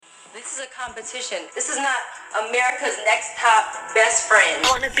This is a competition. This is not America's Next Top Best Friend.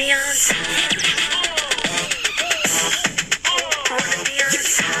 Wanna be on top. Wanna be on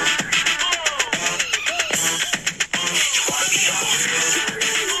top.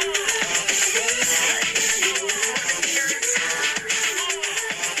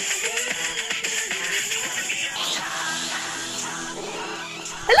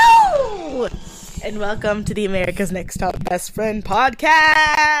 Hello! And welcome to the America's Next Top Best Friend podcast.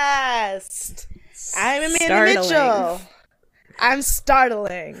 I'm Amanda Mitchell. I'm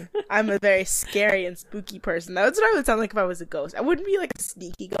startling. I'm a very scary and spooky person. That's what I would sound like if I was a ghost. I wouldn't be like a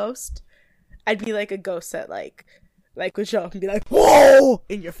sneaky ghost. I'd be like a ghost that like would show up and be like, whoa,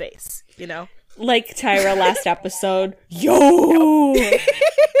 in your face, you know? Like Tyra last episode. Yo!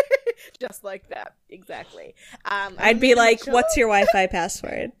 Just like that. Exactly. I'd be like, what's your Wi-Fi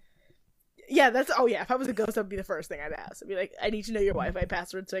password? Yeah, if I was a ghost, that would be the first thing I'd ask. I'd be like, I need to know your Wi-Fi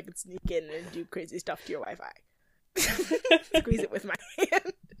password so I can sneak in and do crazy stuff to your Wi-Fi. Squeeze it with my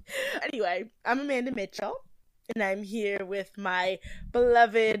hand. Anyway, I'm Amanda Mitchell, and I'm here with my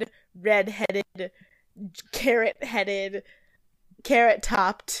beloved, red-headed, carrot-headed,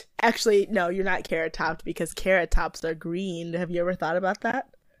 carrot-topped. Actually, no, you're not carrot-topped because carrot tops are green. Have you ever thought about that?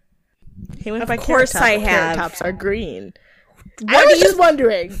 Hey, of course I have. Carrot tops are green. I was just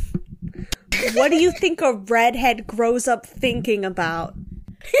wondering. What do you think a redhead grows up thinking about?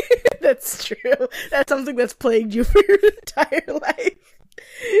 That's true. That's something that's plagued you for your entire life.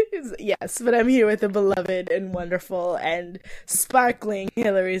 Yes, but I'm here with the beloved and wonderful and sparkling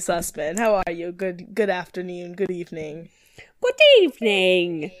Hillary Sussman. How are you? Good afternoon. Good evening. Good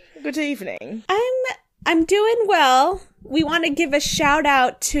evening. Good evening. I'm doing well. We want to give a shout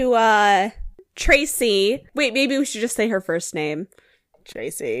out to Tracy. Wait, maybe we should just say her first name.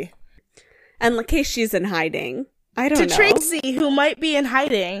 Tracy. And in case she's in hiding. I don't know. To Tracy, who might be in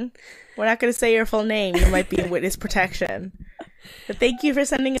hiding. We're not going to say your full name. You might be in witness protection. But thank you for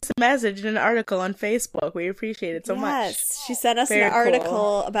sending us a message and an article on Facebook. We appreciate it so much. Yes, she sent us Very an article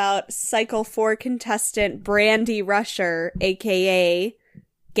cool. about Cycle 4 contestant Brandy Rusher, a.k.a.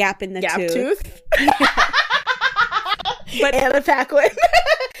 Gap in the Tooth. But Anna Paquin.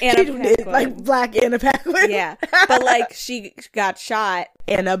 Anna Paquin. Like Black Anna Paquin. Yeah, but like she got shot.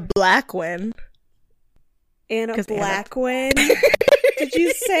 Anna Blackwin. Anna Blackwin? Did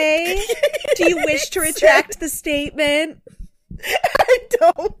you say? Do you wish to retract the statement? I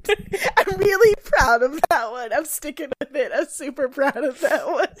don't. I'm really proud of that one. I'm sticking with it. I'm super proud of that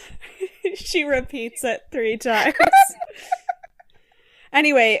one. She repeats it 3 times.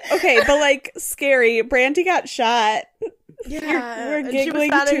 Anyway, okay, but like scary. Brandy got shot. Yeah, We're and she was giggling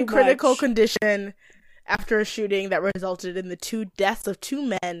found too in critical much. condition after a shooting that resulted in the 2 deaths of 2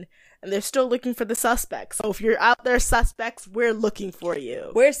 men, and they're still looking for the suspects. So if you're out there, suspects, we're looking for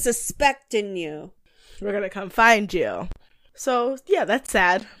you. We're suspecting you. We're gonna come find you. So yeah, that's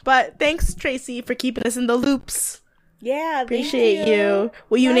sad. But thanks, Tracy, for keeping us in the loops. Yeah, Appreciate you.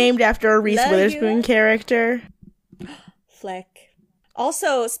 Were you named after a Reese love Witherspoon you. character? Flick.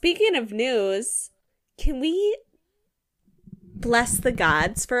 Also, speaking of news, can we bless the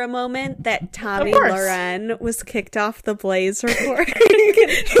gods for a moment that Tommy course. Loren was kicked off the Blaze report?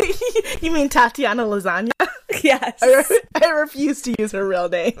 You mean Tatiana Lasagna? Yes. I refuse to use her real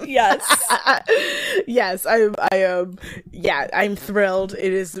name. Yes. Yes, I'm thrilled.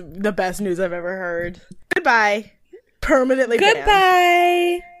 It is the best news I've ever heard. Goodbye. Permanently banned.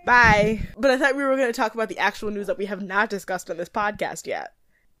 Goodbye. Bye. But I thought we were going to talk about the actual news that we have not discussed on this podcast yet.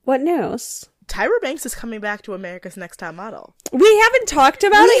 What news? Tyra Banks is coming back to America's Next Top Model. We haven't talked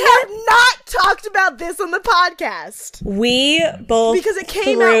about We it have not talked about this on the podcast. yet. We both Because it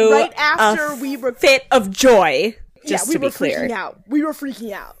came threw out right after we were... fit of joy. Just we to be were clear. freaking out. We were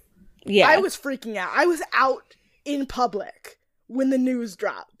freaking out. Yeah. I was freaking out. I was out in public when the news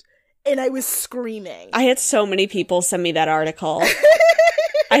dropped, and I was screaming. I had so many people send me that article.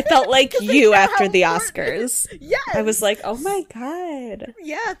 I felt like you after the Oscars. Yes. I was like, oh my God.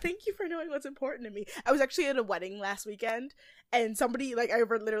 Yeah, thank you for knowing what's important to me. I was actually at a wedding last weekend, and somebody, like,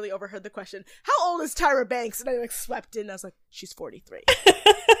 literally overheard the question, how old is Tyra Banks? And I, like, swept in, and I was like, she's 43.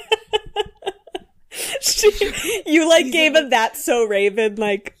 You, like, gave a That's So Raven,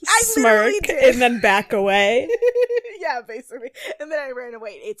 like, smirk did. and then back away. Yeah, basically. And then I ran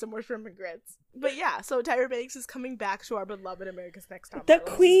away and ate some more shrimp and grits. But yeah, so Tyra Banks is coming back to our beloved America's Next Top The Model.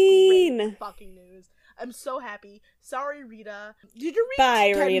 This is queen. great fucking news. I'm so happy. Sorry, Rita. Did you read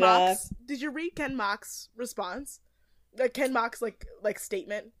Bye, Ken Rita. Mock's? Did you read Ken Mock's response? Like Ken Mock's like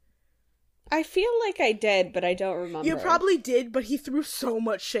statement. I feel like I did, but I don't remember. You probably did, but he threw so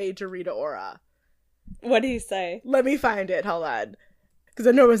much shade to Rita Ora. What did he say? Let me find it. Hold on.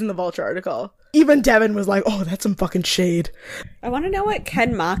 Because I know it was in the Vulture article. Even Devin was like, oh, that's some fucking shade. I want to know what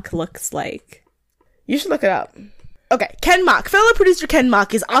Ken Mock looks like. You should look it up. Okay, Ken Mock. Fellow producer Ken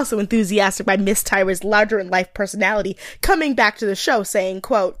Mock is also enthusiastic by Miss Tyra's larger-in-life personality coming back to the show, saying,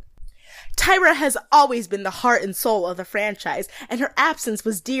 quote, Tyra has always been the heart and soul of the franchise, and her absence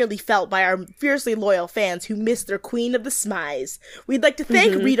was dearly felt by our fiercely loyal fans who miss their queen of the smize. We'd like to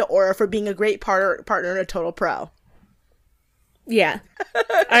thank Rita Ora for being a great partner and a total pro. Yeah.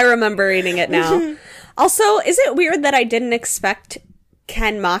 I remember reading it now. Also, is it weird that I didn't expect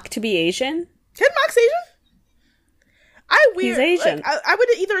Ken Mock to be Asian? Ken Mock's Asian? He's Asian. Like, I would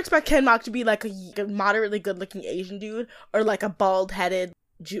either expect Ken Mock to be like a moderately good-looking Asian dude or like a bald-headed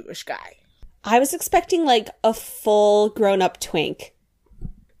Jewish guy. I was expecting like a full grown-up twink.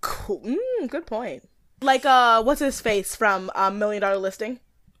 Cool. Good point. Like, what's his face from $1 Million Listing?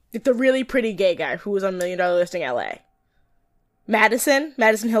 Like the really pretty gay guy who was on $1 Million Listing LA. Madison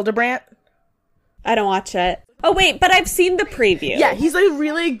Hildebrandt. I don't watch it. Oh wait, but I've seen the preview. Yeah, he's like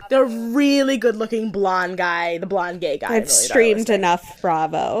the really good-looking blonde guy, the blonde gay guy. I've streamed enough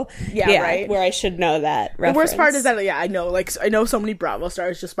Bravo. Yeah, right. Where I should know that reference. The worst part is that I know so many Bravo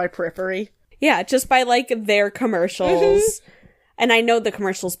stars just by periphery. Yeah, just by like their commercials. And I know the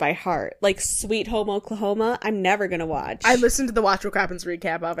commercials by heart. Like Sweet Home Oklahoma, I'm never gonna watch. I listened to the Watch What Happens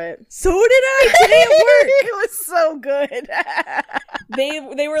recap of it. So did I today at work. It was so good.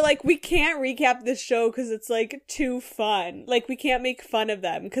 They were like, we can't recap this show because it's like too fun. Like we can't make fun of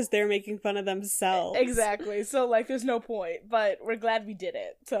them because they're making fun of themselves. Exactly. So like, there's no point. But we're glad we did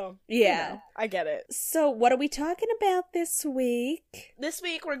it. So yeah, I get it. So what are we talking about this week? This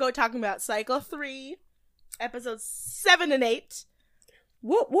week we're going talking about Cycle 3, episodes 7 and 8.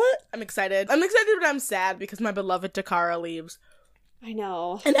 What? I'm excited. I'm excited, but I'm sad because my beloved Takara leaves. I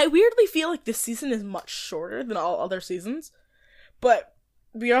know. And I weirdly feel like this season is much shorter than all other seasons. But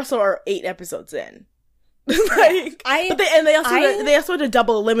we also are 8 episodes in. They also had a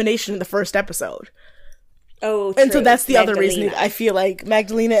double elimination in the first episode. Oh, true. And so that's the Magdalena. other reason I feel like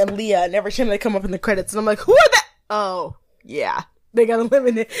Magdalena and Leah, and every time they come up in the credits, and I'm like, who are that? Oh, yeah. They got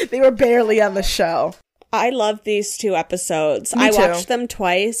eliminated. They were barely on the show. I love these 2 episodes. Me too. I watched them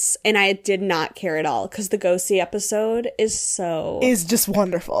twice, and I did not care at all, because the Go See episode is just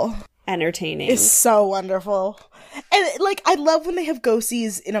wonderful. Entertaining. It's so wonderful. And, like, I love when they have Go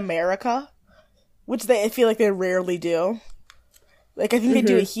Sees in America, which I feel like they rarely do. Like, I think they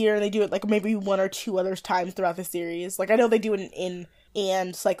do it here, and they do it, like, maybe 1 or 2 other times throughout the series. Like, I know they do it in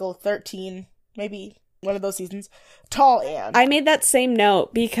and Cycle 13, maybe one of those seasons. Tall Anne. I made that same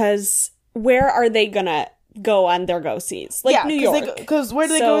note, because where are they gonna go on their Go-Sees? Like, New York. Because where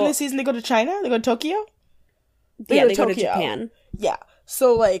do they go in this season? They go to China? They go to Tokyo? They go to Japan. Yeah.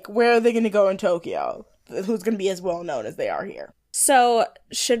 So, like, where are they going to go in Tokyo? Who's going to be as well known as they are here? So,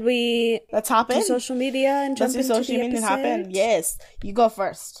 should we Let's hop in. social media and jump into the episode? And hop in. Yes. You go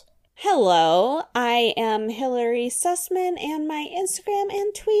first. Hello, I am Hillary Sussman, and my Instagram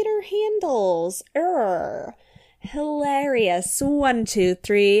and Twitter handles hilarious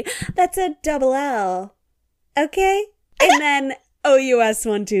 123. That's a double L. Okay? And then OUS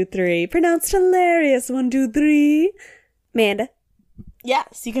 123. Pronounced hilarious 123. Amanda.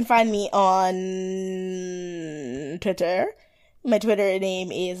 Yes, you can find me on Twitter. My Twitter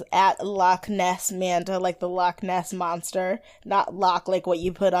name is @LochNessManta, like the Loch Ness Monster. Not lock like what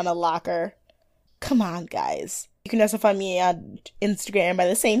you put on a locker. Come on, guys. You can also find me on Instagram by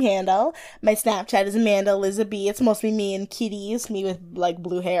the same handle. My Snapchat is Amanda Elizabeth. It's mostly me and kitties, me with, like,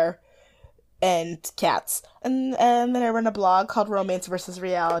 blue hair and cats. And then I run a blog called Romance vs.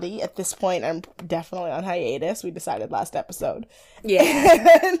 Reality. At this point, I'm definitely on hiatus. We decided last episode.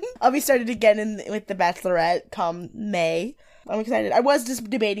 Yeah. I'll be started again with The Bachelorette come May. I'm excited. I was just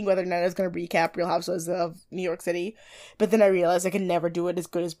debating whether or not I was going to recap Real Housewives of New York City, but then I realized I could never do it as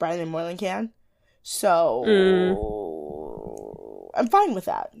good as Brian and Moylan can. So, I'm fine with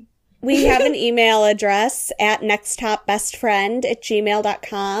that. We have an email address at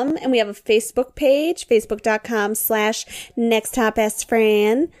nexttopbestfriend@gmail.com, and we have a Facebook page,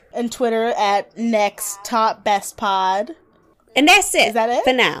 facebook.com/nexttopbestfriend. And Twitter @nexttopbestpod. And that's it. Is that it?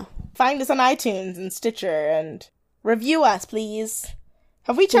 For now. Find us on iTunes and Stitcher and review us, please.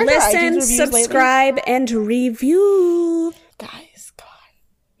 Have we checked our iTunes Listen, reviews subscribe, and review. Guys, come on.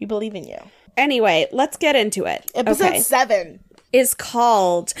 We believe in you. Anyway, let's get into it. Episode 7 is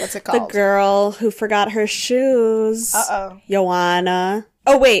called What's it called? The Girl Who Forgot Her Shoes. Uh-oh. Joanna.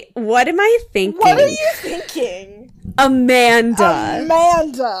 Oh, wait. What am I thinking? What are you thinking? Amanda.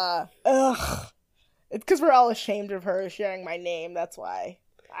 Ugh. It's because we're all ashamed of her sharing my name, that's why.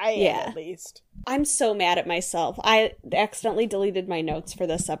 I am, Yeah. at least. I'm so mad at myself. I accidentally deleted my notes for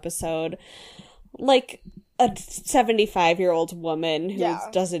this episode. Like a 75-year-old woman who Yeah.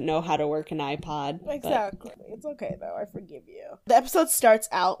 doesn't know how to work an iPod. but- Exactly. It's okay, though. I forgive you. The episode starts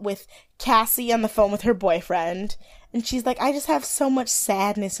out with Cassie on the phone with her boyfriend, and she's like, I just have so much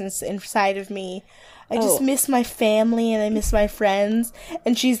sadness inside of me. I just miss my family and I miss my friends.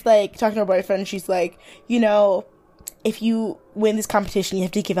 And she's like, talking to her boyfriend, she's like, you know, if you win this competition, you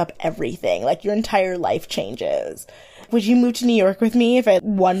have to give up everything. Like, your entire life changes. Would you move to New York with me if I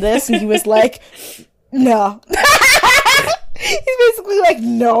won this? And he was like, no. He's basically like,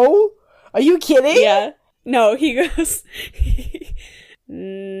 no? Are you kidding? Yeah. No, he goes,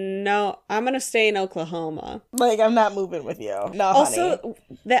 no, I'm going to stay in Oklahoma. Like, I'm not moving with you. No, honey. Also,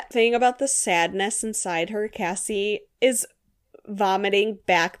 that thing about the sadness inside her, Cassie is vomiting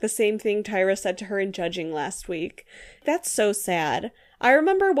back the same thing Tyra said to her in judging last week. That's so sad. I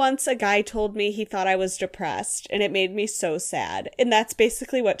remember once a guy told me he thought I was depressed, and it made me so sad. And that's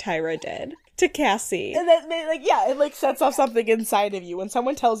basically what Tyra did to Cassie. And then, like, yeah, it, like, sets off something inside of you. When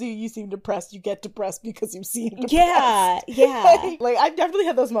someone tells you you seem depressed, you get depressed because you seem depressed. Yeah. Like, I've definitely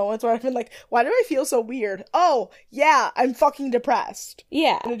had those moments where I've been like, why do I feel so weird? Oh, yeah, I'm fucking depressed.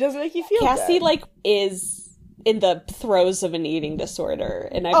 Yeah. And it doesn't make you feel Cassie, good. like, is in the throes of an eating disorder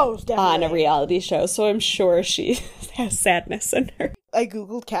and Oh, definitely. on a reality show, so I'm sure she has sadness in her. I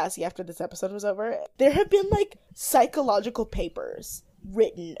googled Cassie after this episode was over. There have been, like, psychological papers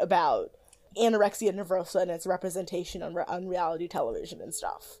written about anorexia nervosa and its representation on reality television and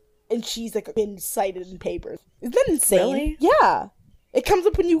stuff. And she's, like, been cited in papers. Isn't that insane? Really? Yeah. It comes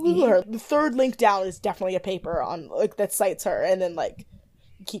up when you Google her. The third link down is definitely a paper on, like, that cites her, and then, like,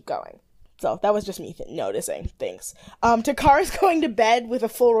 keep going. So that was just me noticing things. Takara's going to bed with a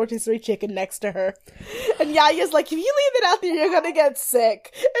full rotisserie chicken next to her. And Yaya's like, if you leave it out there, you're gonna get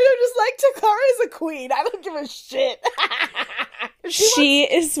sick. And I'm just like, Takara's a queen. I don't give a shit. She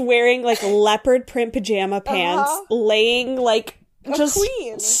is wearing, like, leopard print pajama pants, laying, like, just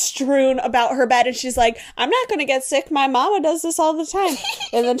queen. strewn about her bed, and she's like, I'm not gonna get sick, my mama does this all the time.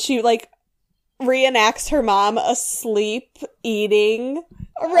 And then she, like, reenacts her mom asleep eating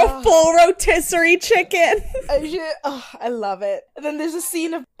a full rotisserie chicken. I love it. And then there's a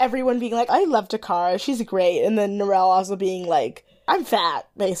scene of everyone being like, I love Takara, she's great. And then Narelle also being like, I'm fat,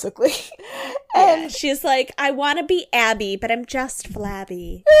 basically. And She's like, I want to be Abby, but I'm just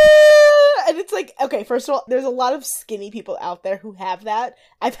flabby. and it's like, okay, first of all, there's a lot of skinny people out there who have that.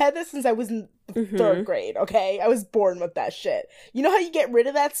 I've had this since I was in third grade, okay? I was born with that shit. You know how you get rid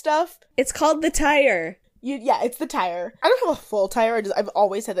of that stuff? It's called the tire. Yeah, it's the tire. I don't have a full tire. I've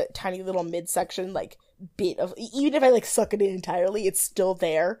always had that tiny little midsection, like, bit of, even if I, like, suck it in entirely, it's still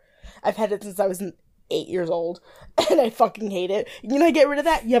there. I've had it since I was 8 years old, and I fucking hate it. You know how you get rid of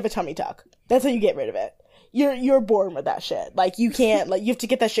that? You have a tummy tuck. That's how you get rid of it. You're born with that shit. Like, you can't, like, you have to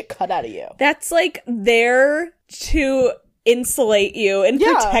get that shit cut out of you. That's, like, there to insulate you and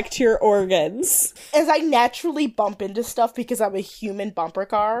Yeah. protect your organs. As I naturally bump into stuff because I'm a human bumper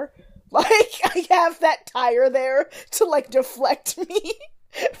car, like, I have that tire there to, like, deflect me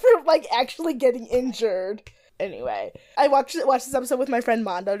from, like, actually getting injured. Anyway, I watched this episode with my friend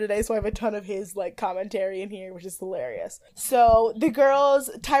Mondo today, so I have a ton of his, like, commentary in here, which is hilarious. So,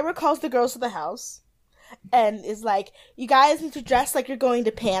 Tyra calls the girls to the house and is like, you guys need to dress like you're going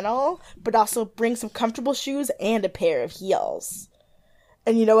to panel, but also bring some comfortable shoes and a pair of heels.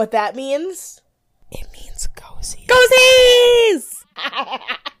 And you know what that means? It means go-sees. Go-sees!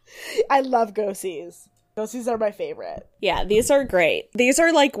 I love go-sees. Go-sees are my favorite. Yeah, these are great. These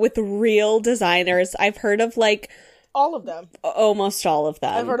are, like, with real designers. I've heard of, like, All of them. almost all of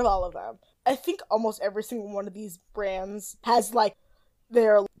them. I've heard of all of them. I think almost every single one of these brands has, like,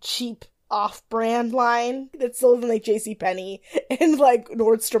 their cheap off-brand line that's sold in, like, JCPenney and, like,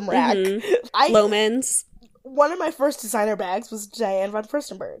 Nordstrom Rack. Lomans. One of my first designer bags was Diane von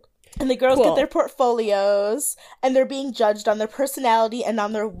Furstenberg. And the girls Cool. get their portfolios, and they're being judged on their personality and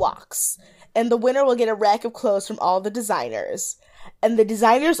on their walks. And the winner will get a rack of clothes from all the designers. And the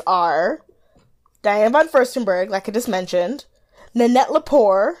designers are Diane von Furstenberg, like I just mentioned, Nanette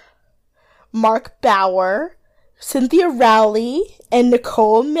Lepore, Mark Bauer, Cynthia Rowley, and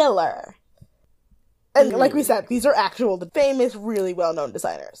Nicole Miller. And like we said, these are actual, famous, really well-known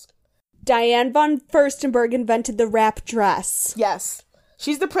designers. Diane von Furstenberg invented the wrap dress. Yes.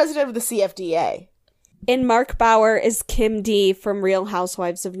 She's the president of the CFDA. And Mark Bauer is Kim D from Real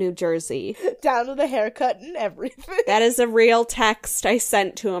Housewives of New Jersey. Down to the haircut and everything. That is a real text I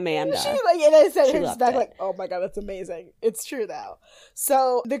sent to Amanda. She, like, and I said She her loved back it. like, oh my god, that's amazing. It's true though.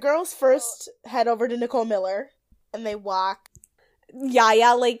 So the girls first head over to Nicole Miller and they walk.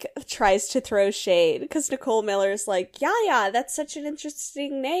 Yaya, like, tries to throw shade because Nicole Miller's like, Yaya, that's such an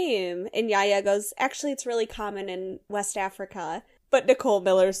interesting name. And Yaya goes, actually, it's really common in West Africa. But Nicole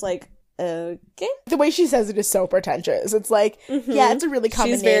Miller's like, okay. The way she says it is so pretentious. It's like, yeah, it's a really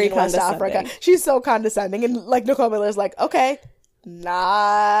common She's name very in West Africa. She's so condescending. And, like, Nicole Miller's like, okay,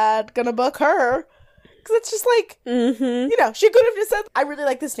 not gonna book her. Because it's just like, you know, she could have just said, I really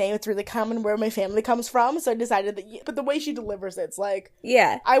like this name. It's really common where my family comes from. So I decided that, but the way she delivers it, it's like,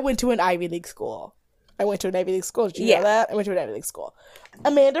 yeah, I went to an Ivy League school. Did you know that? I went to an Ivy League school.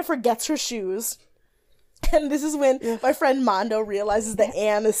 Amanda forgets her shoes. And this is when my friend Mondo realizes that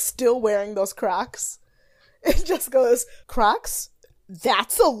Anne is still wearing those Crocs. It just goes, Crocs?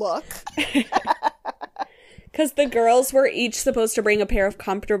 That's a look. Because the girls were each supposed to bring a pair of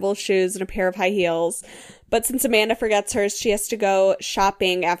comfortable shoes and a pair of high heels. But since Amanda forgets hers, she has to go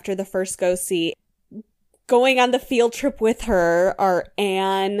shopping after the first go-see. Going on the field trip with her are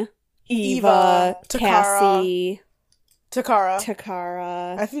Anne, Eva, Cassie,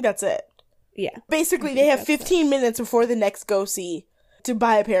 Takara. I think that's it. Yeah. Basically, they have 15 minutes before the next go-see to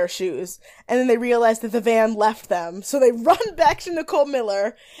buy a pair of shoes. And then they realize that the van left them. So they run back to Nicole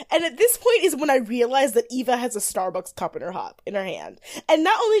Miller. And at this point is when I realize that Eva has a Starbucks cup in her hand. And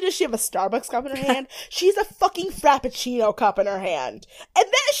not only does she have a Starbucks cup in her hand, she has a fucking Frappuccino cup in her hand. And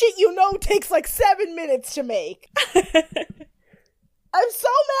that shit, you know, takes like 7 minutes to make. I'm so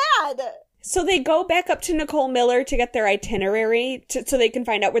mad! So they go back up to Nicole Miller to get their itinerary so they can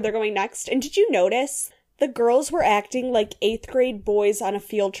find out where they're going next. And did you notice the girls were acting like 8th grade boys on a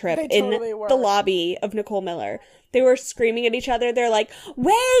field trip the lobby of Nicole Miller? They were screaming at each other. They're like,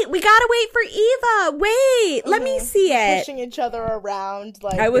 wait, we gotta wait for Eva. Wait, let me see it. Pushing each other around.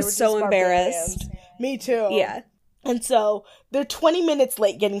 Like, I was so embarrassed. Me too. Yeah. And so they're 20 minutes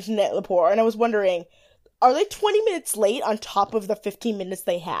late getting to Net Lepore. And I was wondering, are they 20 minutes late on top of the 15 minutes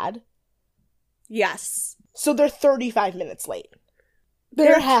they had? Yes. So they're 35 minutes late. They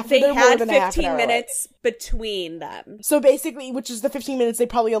they're had more than 15 minutes between them. So basically, which is the 15 minutes they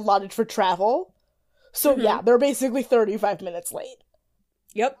probably allotted for travel. So yeah, they're basically 35 minutes late.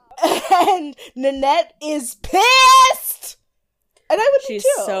 Yep. And Nanette is pissed! And I would be too.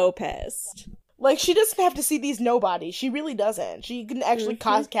 She's so pissed. Like, she doesn't have to see these nobodies. She really doesn't. She can actually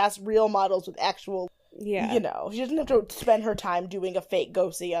cast real models with actual... Yeah. You know, she doesn't have to spend her time doing a fake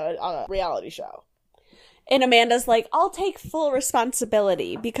go-see on a reality show. And Amanda's like, I'll take full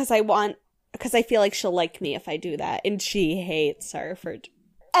responsibility because I feel like she'll like me if I do that. And she hates her for...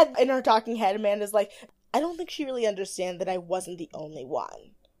 And in her talking head, Amanda's like, I don't think she really understands that I wasn't the only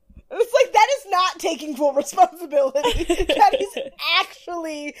one. And it's like, that is not taking full responsibility. That is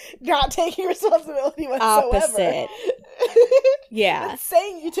actually not taking responsibility whatsoever. Opposite. Yeah. It's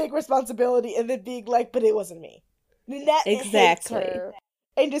saying you take responsibility and then being like, but it wasn't me. Nanette hates her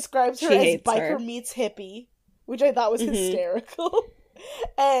and describes her as biker meets hippie, which I thought was hysterical.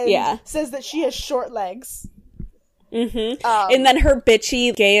 And says that she has short legs. And then her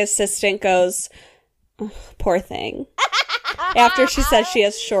bitchy gay assistant goes, poor thing. After she says she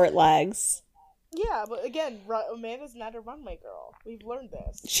has short legs. Yeah, but again, Amanda's not a runway girl. We've learned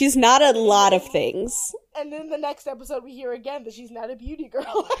this. She's not a lot of things. And then the next episode we hear again that she's not a beauty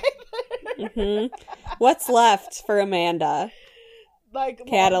girl either. What's left for Amanda? Like,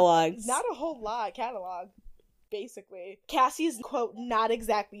 catalogs. Not a whole lot. Catalog, basically. Cassie's, quote, not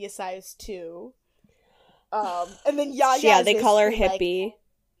exactly a size 2. And then Yaya. Yeah, they call her hippie. Like,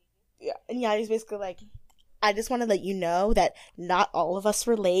 yeah, and Yaya's basically like, I just want to let you know that not all of us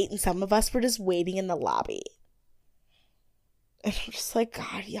were late and some of us were just waiting in the lobby. And I'm just like,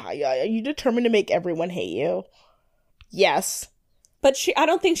 God, Yaya, are you determined to make everyone hate you? Yes. But I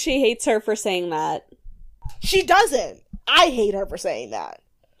don't think she hates her for saying that. She doesn't. I hate her for saying that.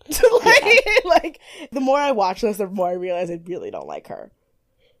 Like, the more I watch this, the more I realize I really don't like her.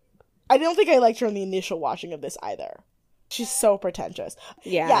 I don't think I liked her in the initial watching of this either. She's so pretentious.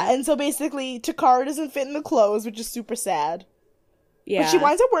 Yeah, and so basically, Takara doesn't fit in the clothes, which is super sad. Yeah. But she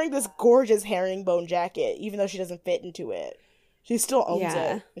winds up wearing this gorgeous herringbone jacket, even though she doesn't fit into it. She still owns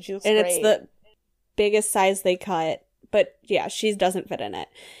it. And she looks great. And it's the biggest size they cut. But yeah, she doesn't fit in it.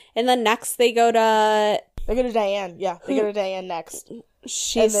 And then next they go to... Diane. Yeah, they go to Diane next.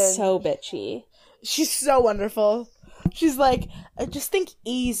 She's so bitchy. She's so wonderful. She's like, just think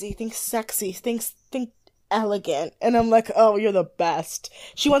easy, think sexy, think elegant. And I'm like, oh, you're the best.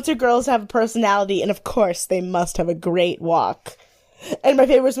 She wants her girls to have a personality, and of course, they must have a great walk. And my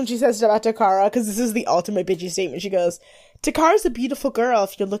favorite is when she says it about Takara, because this is the ultimate bitchy statement. She goes, Takara's a beautiful girl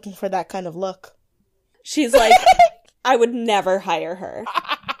if you're looking for that kind of look. She's like, I would never hire her.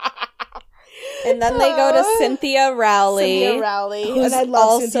 And then they go to Cynthia Rowley. and Who's I love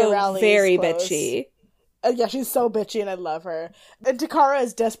also Cynthia Rowley's very clothes. bitchy. Yeah, she's so bitchy, and I love her. And Takara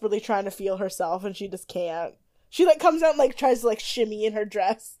is desperately trying to feel herself, and she just can't. She, like, comes out and, like, tries to, like, shimmy in her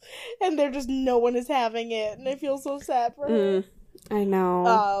dress, and they're just, no one is having it, and I feel so sad for her. I know.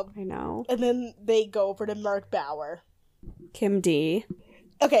 I know. And then they go over to Mark Bauer. Kim D.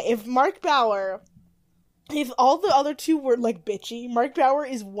 Okay, if all the other two were, like, bitchy, Mark Bauer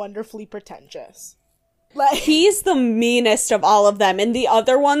is wonderfully pretentious. Like, He's the meanest of all of them, and the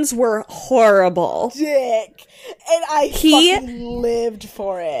other ones were horrible. dick. And I fucking lived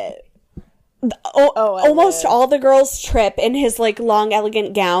for it. Almost all the girls trip in his, like, long,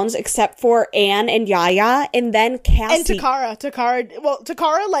 elegant gowns, except for Anne and Yaya, and then Cassie. And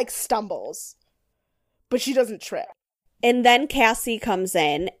Takara, like, stumbles. But she doesn't trip. And then Cassie comes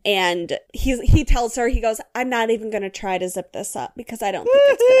in, and he tells her, he goes, I'm not even going to try to zip this up, because I don't think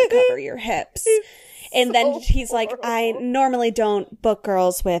it's going to cover your hips. And then he's like, I normally don't book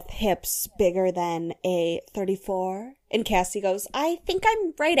girls with hips bigger than a 34. And Cassie goes, I think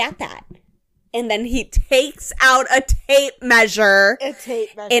I'm right at that. And then he takes out a tape measure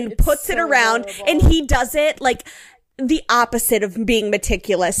and puts it around. Horrible. And he does it like the opposite of being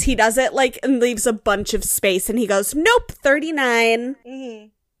meticulous. He does it like and leaves a bunch of space. And he goes, nope, 39. Mm-hmm.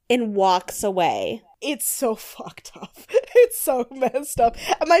 And walks away. It's so fucked up. It's so messed up.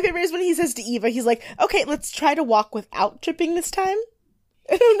 And my favorite is when he says to Eva, he's like, okay, let's try to walk without tripping this time.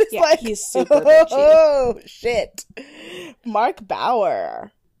 And I'm just like, he's super bitchy. Oh, shit. Mark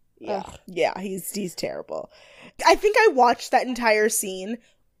Bauer. Yeah, he's terrible. I think I watched that entire scene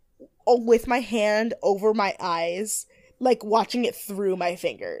with my hand over my eyes, like watching it through my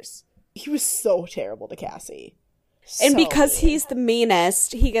fingers. He was so terrible to Cassie. And because he's the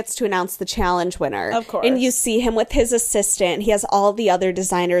meanest, he gets to announce the challenge winner. Of course. And you see him with his assistant. He has all the other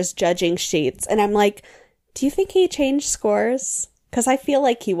designers' judging sheets. And I'm like, do you think he changed scores? Because I feel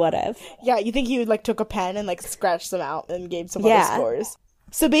like he would have. Yeah, you think he would, like, took a pen and, like, scratched them out and gave some other scores?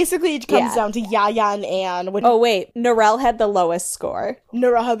 So basically it comes down to Yaya and Anne. Oh, wait. Narelle had the lowest score.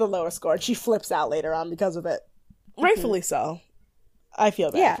 Narelle had the lowest score. She flips out later on because of it. Rightfully so. I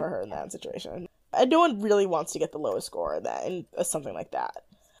feel bad for her in that situation. And no one really wants to get the lowest score in that, in something like that.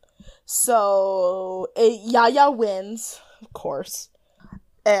 So, Yaya wins, of course.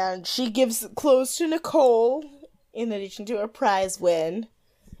 And she gives clothes to Nicole, in addition to a prize win.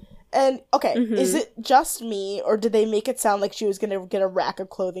 And, okay, is it just me, or did they make it sound like she was going to get a rack of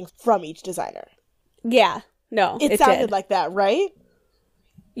clothing from each designer? Yeah. No, It sounded like that, right?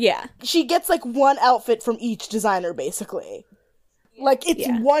 Yeah. She gets, like, one outfit from each designer, basically. Like, it's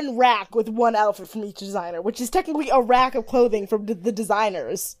one rack with one outfit from each designer, which is technically a rack of clothing from the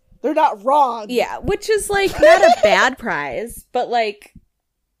designers. They're not wrong. Yeah, which is, like, not a bad prize, but, like,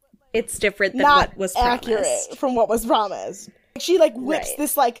 it's different than not what was accurate promised. from what was promised. She, like, whips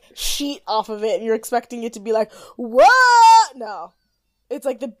this, like, sheet off of it, and you're expecting it to be like, what? No. It's,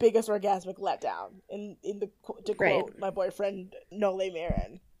 like, the biggest orgasmic letdown, to quote my boyfriend, Nole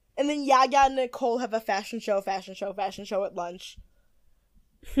Marin. And then Yaya and Nicole have a fashion show at lunch.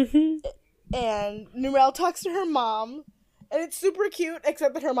 And Narelle talks to her mom, and it's super cute,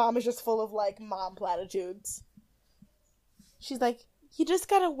 except that her mom is just full of, like, mom platitudes. She's like, you just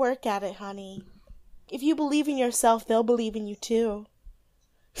gotta work at it, honey. If you believe in yourself, they'll believe in you too.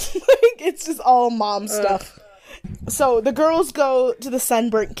 Like, it's just all mom stuff. So the girls go to the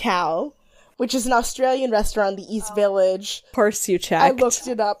Sunburnt Cow, which is an Australian restaurant in the East Village. Of course you checked. I looked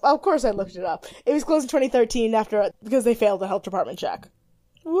it up. Of course I looked it up. It was closed in 2013 because they failed the health department check.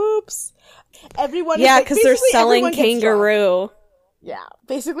 Whoops. Everyone because they're selling kangaroo. Yeah,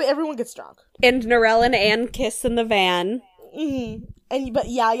 basically everyone gets drunk. And Narelle and Anne kiss in the van. Mm-hmm. But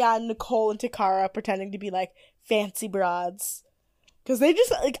Yaya and Nicole and Takara pretending to be, like, fancy broads. Because they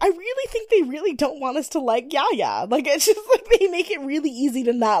just, like, I really think they really don't want us to like Yaya. Like, it's just, like, they make it really easy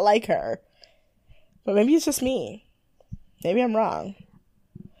to not like her. But maybe it's just me. Maybe I'm wrong.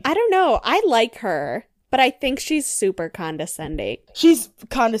 I don't know. I like her, but I think she's super condescending. She's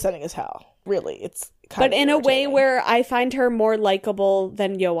condescending as hell. Really, it's kind but of in irritating. a way where I find her more likable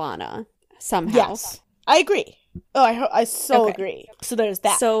than Joanna, somehow. Yes, I agree. Oh, I agree. So there's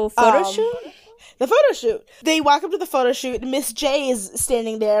that. So, photo shoot? The photo shoot. They walk up to the photo shoot. Miss J is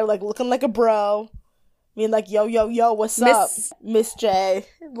standing there, like, looking like a bro. Being like, yo, yo, yo, what's up? Miss J.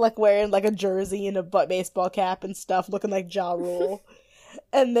 Like, wearing, like, a jersey and a baseball cap and stuff, looking like Ja Rule.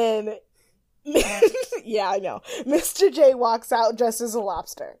 And then, yeah, I know. Mr. J walks out dressed as a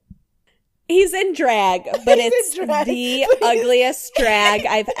lobster. He's in drag, but it's the ugliest drag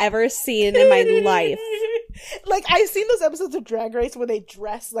I've ever seen in my life. Like, I've seen those episodes of Drag Race where they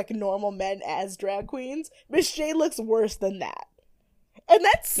dress like normal men as drag queens. Miss J looks worse than that. And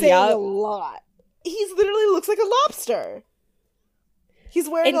that's saying a lot. He literally looks like a lobster. He's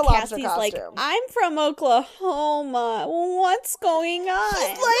wearing a lobster Cassie's costume. like, I'm from Oklahoma. What's going on?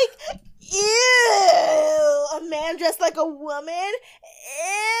 He's like, ew, a man dressed like a woman?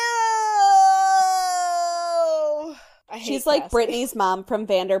 Ew. She's like Cassie. Brittany's mom from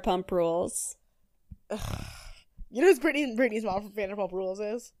Vanderpump Rules. You know who's Brittany's mom from Vanderpump Rules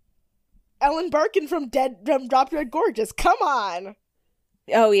is? Ellen Barkin from Drop Dead Gorgeous. Come on.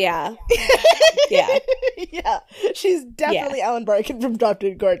 Oh, yeah. Yeah. Yeah. She's definitely Ellen Barkin from Drop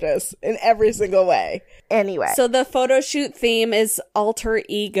Dead Gorgeous in every single way. Anyway. So the photo shoot theme is alter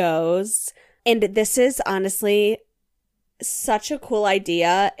egos. And this is honestly such a cool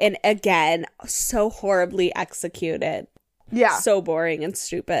idea. And again, so horribly executed. Yeah. So boring and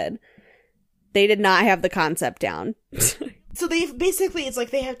stupid. They did not have the concept down. So it's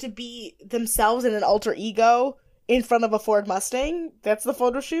like they have to be themselves in an alter ego in front of a Ford Mustang. That's the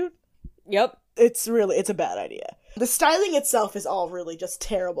photo shoot. Yep. It's a bad idea. The styling itself is all really just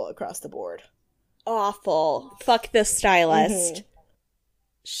terrible across the board. Awful. Fuck this stylist. Mm-hmm.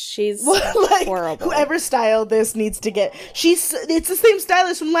 She's Like, horrible. whoever styled this needs to get... It's the same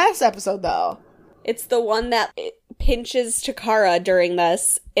stylist from last episode, though. It's the one that pinches Takara during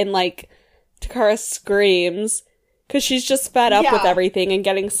this, and like Takara screams because she's just fed up with everything and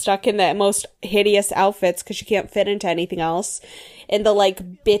getting stuck in the most hideous outfits because she can't fit into anything else. And the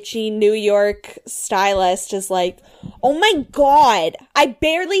like bitchy New York stylist is like, "Oh my god, I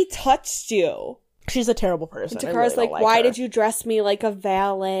barely touched you." She's a terrible person. And Takara's like, "Why did you dress me like a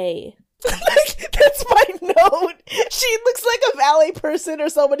valet?" That's my note. She looks like a valet person or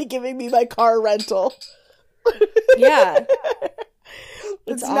somebody giving me my car rental. Yeah.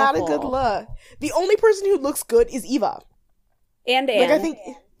 It's not a good look. The only person who looks good is Eva. And Anne. Like, I think,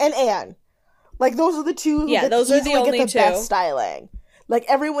 and Anne. Like, those are the two who those are the only get the two. best styling. Like,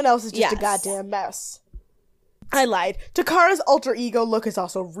 everyone else is just a Yes. goddamn mess. I lied. Takara's alter ego look is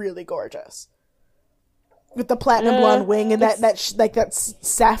also really gorgeous. With the platinum blonde wing and that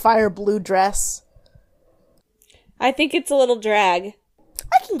sapphire blue dress. I think it's a little drag.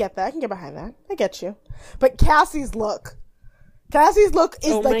 I can get that. I can get behind that. I get you. But Cassie's look is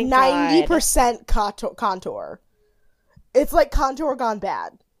Oh like my God. 90% contour. It's like contour gone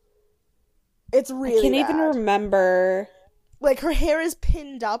bad. It's really I can't bad. even remember. Like, her hair is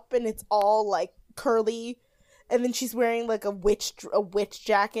pinned up and it's all like curly, and then she's wearing like a witch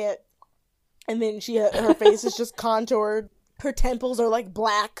jacket, and then her face is just contoured. Her temples are like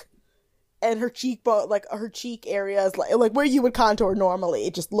black, and her cheekbone, like her cheek area is like where you would contour normally.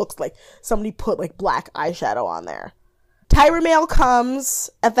 It just looks like somebody put like black eyeshadow on there. Tyra Mail comes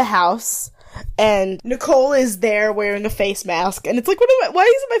at the house, and Nicole is there wearing a face mask, and it's like, why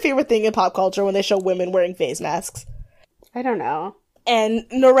is it my favorite thing in pop culture when they show women wearing face masks? I don't know. And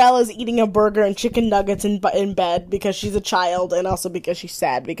Norella's eating a burger and chicken nuggets in bed because she's a child, and also because she's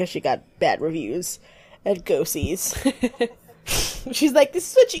sad because she got bad reviews at Go-Sees. She's like, this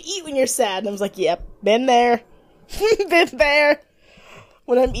is what you eat when you're sad. And I was like, yep, been there. Been there.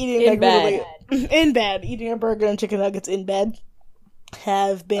 When I'm eating, In bed. really, in bed, eating a burger and chicken nuggets in bed.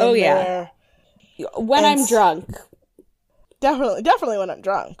 Have been Oh, yeah. there. When And I'm drunk. Definitely when I'm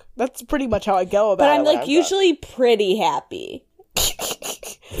drunk. That's pretty much how I go about But it. I'm when like drunk. usually pretty happy.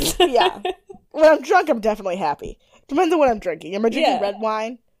 Yeah. When I'm drunk, I'm definitely happy. Depends on what I'm drinking. Am I drinking Yeah. red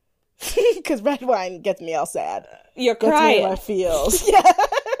wine? Because red wine gets me all sad. You're Gets me in crying. my feels. Yeah.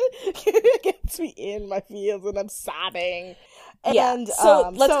 Gets me in my feels and I'm sobbing. And, Yeah.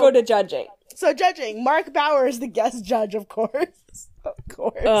 So let's go to judging. So judging. Mark Bauer is the guest judge, of course. Of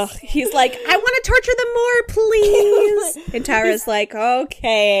course. Ugh, he's like, I want to torture them more, please. And Tyra's like,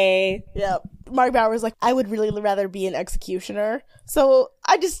 okay. Yep. Mark Bauer's like, I would really rather be an executioner. So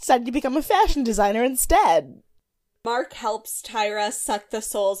I just decided to become a fashion designer instead. Mark helps Tyra suck the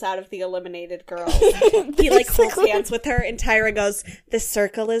souls out of the eliminated girls. He like holds Basically. hands with her, and Tyra goes, "The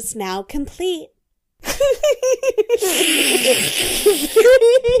circle is now complete."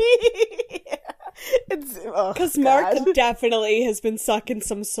 Because Mark definitely has been sucking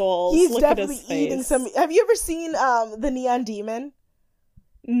some souls. He's Look at definitely his face. eating some. Have you ever seen the Neon Demon?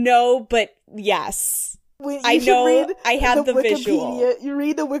 No, but yes. You I should know, read I have the Wikipedia. visual. You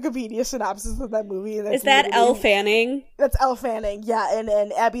read the Wikipedia synopsis of that movie. And Is that Elle Fanning? That's Elle Fanning, yeah, and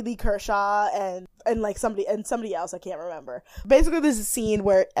Abby Lee Kershaw and like somebody else I can't remember. Basically, there's a scene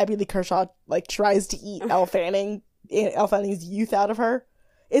where Abby Lee Kershaw like tries to eat Elle Fanning's youth out of her.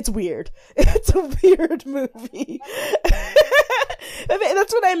 It's weird. It's a weird movie.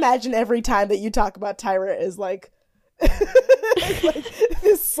 That's what I imagine every time that you talk about Tyra is like, like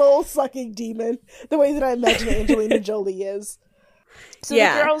this soul-sucking demon, the way that I imagine Angelina Jolie is. So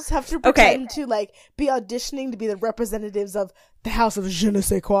the girls have to pretend to like be auditioning to be the representatives of the House of Je ne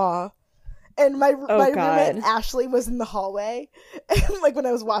sais quoi. And my roommate Ashley was in the hallway, and like when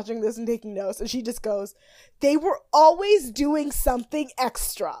I was watching this and taking notes, and she just goes, "They were always doing something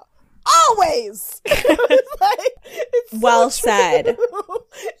extra, always." I was like, it's so well true. said.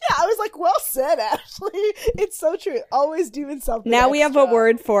 Yeah, I was like, "Well said, Ashley." It's so true. Always doing something. Now we have a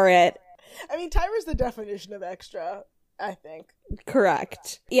word for it. I mean, Tyra's the definition of extra, I think.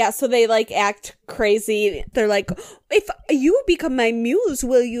 Correct. Yeah, so they like act crazy. They're like, if you become my muse,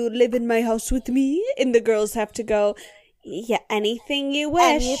 will you live in my house with me? And the girls have to go, yeah, anything you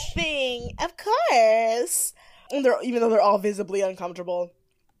wish. Anything, of course. And even though they're all visibly uncomfortable,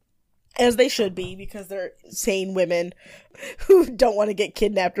 as they should be, because they're sane women who don't want to get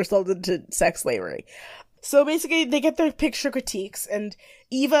kidnapped or sold into sex slavery. So basically, they get their picture critiques, and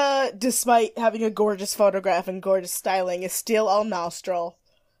Eva, despite having a gorgeous photograph and gorgeous styling, is still all nostril.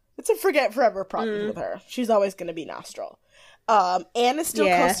 It's a forget forever problem with her. She's always going to be nostril. Anne is still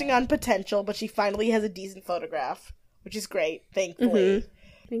coasting on potential, but she finally has a decent photograph, which is great, thankfully.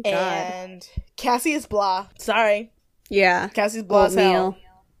 Thank God. And Cassie is blah. Sorry. Yeah. Cassie's blah as hell. Oatmeal.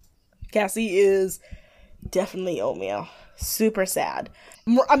 Cassie is definitely oatmeal. Super sad.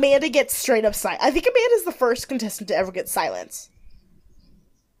 Amanda gets straight up silent. I think Amanda's the first contestant to ever get silence.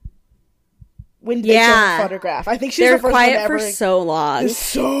 When they show the photograph. I think she's They're the first quiet one to for ever... so long.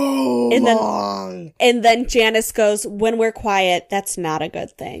 So long. And then Janice goes, when we're quiet, that's not a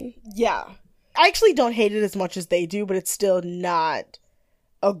good thing. Yeah. I actually don't hate it as much as they do, but it's still not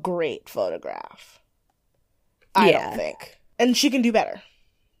a great photograph. I don't think. And she can do better.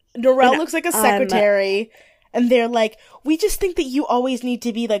 Norelle looks like a secretary, and they're like, we just think that you always need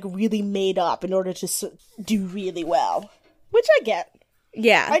to be, like, really made up in order to do really well. Which I get.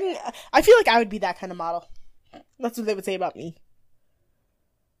 Yeah. I feel like I would be that kind of model. That's what they would say about me.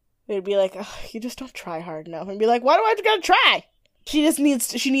 They'd be like, you just don't try hard enough. And be like, why do I gotta try? She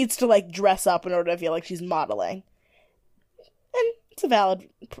needs to, like, dress up in order to feel like she's modeling. And it's a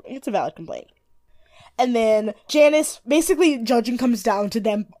valid complaint. And then Janice, basically, judging comes down to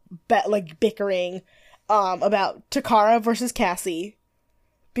them, bickering about Takara versus Cassie.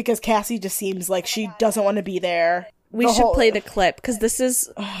 Because Cassie just seems like she doesn't want to be there. We should play the clip, because this is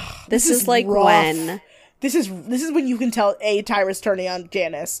like rough. When... This is when you can tell, Tyra's turning on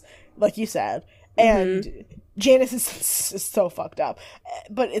Janice, like you said. And Janice is so fucked up.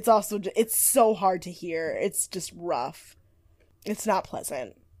 But it's also, it's so hard to hear. It's just rough. It's not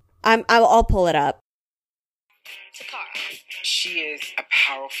pleasant. I'll pull it up. Takara. She is a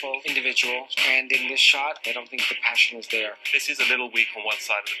powerful individual, and in this shot, I don't think the passion is there. This is a little weak on one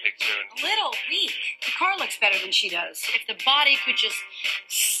side of the picture. A little weak? Takara looks better than she does. If the body could just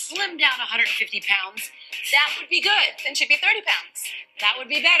slim down 150 pounds, that would be good. Then she'd be 30 pounds. That would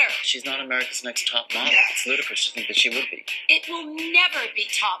be better. She's not America's Next Top Model. It's ludicrous to think that she would be. It will never be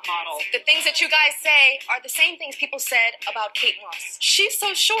top model. The things that you guys say are the same things people said about Kate Moss. She's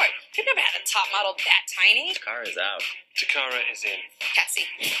so short. You've never had a top model that tiny. Takara is out. Takara is in. Cassie.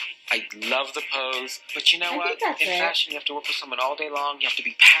 I love the pose, but you know what? In fashion, you have to work with someone all day long. You have to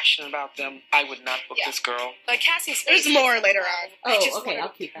be passionate about them. I would not book this girl. But Cassie's There's more later on. I'll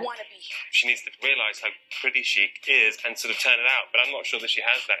keep that. Wanna be. She needs to realize how pretty she is and sort of turn it out, but I'm not sure that she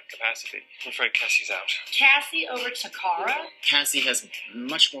has that capacity. I'm afraid Cassie's out. Cassie over Takara? Cassie has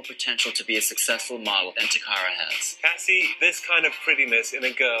much more potential to be a successful model than Takara has. Cassie, this kind of prettiness in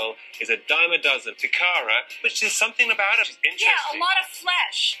a girl is a dime a dozen. Takara, which is something about her. She's interesting. Yeah, a lot of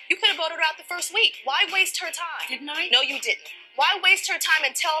flesh. You could have voted her out the first week. Why waste her time? Didn't I? No, you didn't. Why waste her time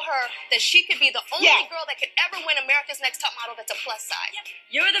and tell her that she could be the only girl that could ever win America's Next Top Model that's a plus size?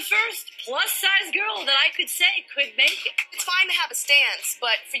 You're the first plus-size girl that I could say could make it. It's fine to have a stance,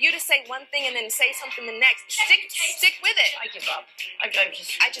 but for you to say one thing and then say something the next, stick with it. I give up.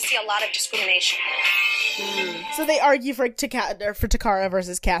 I just see a lot of discrimination. So they argue for Takara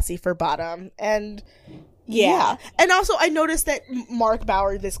versus Cassie for bottom, and yeah. And also I noticed that Mark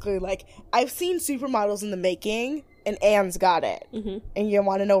Bauer basically like, I've seen supermodels in the making, and Anne's got it. And you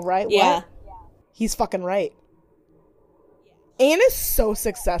want to know right? Yeah. What? He's fucking right. Anne is so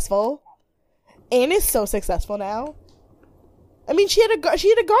successful. Anne is so successful now. I mean, she had a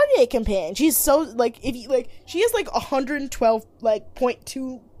Garnier campaign. She's so like, if you like, she has like 112 like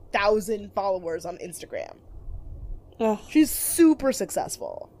 0.2 thousand followers on Instagram. Ugh. She's super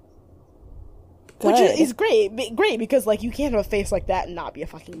successful. Good. Which is great because, like, you can't have a face like that and not be a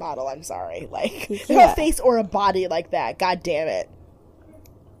fucking model, I'm sorry. Like, have a face or a body like that, god damn it.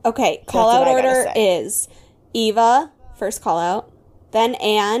 Okay, call-out what I gotta order say. is Eva, first call-out, then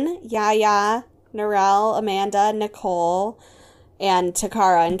Anne, Yaya, Narelle, Amanda, Nicole, and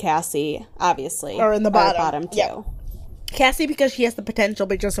Takara and Cassie, obviously. Are in the bottom. too. Yep. Cassie because she has the potential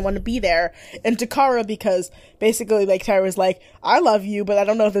but doesn't want to be there, and Takara because basically like Tyra's like, I love you, but I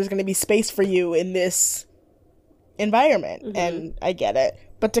don't know if there's going to be space for you in this environment, and I get it.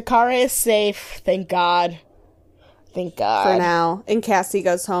 But Takara is safe, thank God. Thank God. For now. And Cassie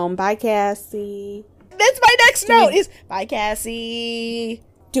goes home. Bye, Cassie. That's my next note is, bye Cassie.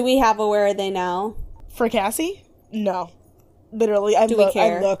 Do we have a Where Are They Now? For Cassie? No. Literally, I Do we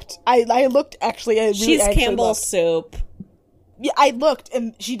care? I looked. I looked, actually. I really She's actually Campbell's looked. soup. Yeah, I looked,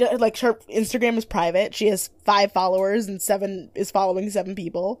 and she does, like, her Instagram is private. She has 5 followers, and 7 is following 7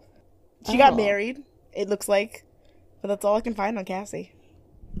 people. She got married, it looks like. But that's all I can find on Cassie.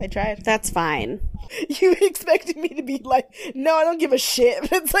 I tried. That's fine. You expected me to be like, no, I don't give a shit.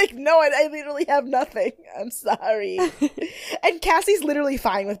 But it's like, no, I literally have nothing. I'm sorry. And Cassie's literally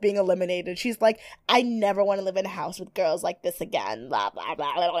fine with being eliminated. She's like, I never want to live in a house with girls like this again. Blah, blah,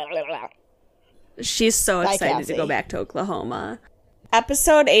 blah, blah, blah, blah. She's so Bye, excited to go Cassie. back to Oklahoma.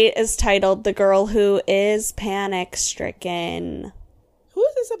 Episode 8 is titled The Girl Who Is Panic Stricken. Who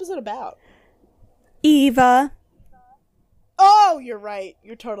is this episode about? Eva. Oh, you're right.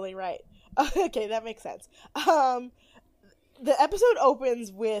 You're totally right. Okay, that makes sense. The episode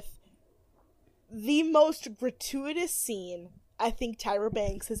opens with the most gratuitous scene I think Tyra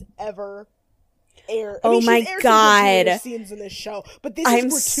Banks has ever aired. I Oh mean, my she's aired some God. gratuitous scenes in this show, but this I'm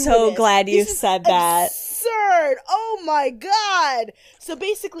is so gratuitous. glad you This is said that. Absurd. Oh my God. So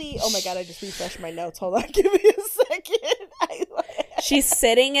basically, oh my God, I just refreshed my notes. Hold on, give me a second. She's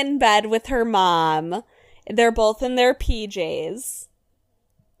sitting in bed with her mom. They're both in their PJs.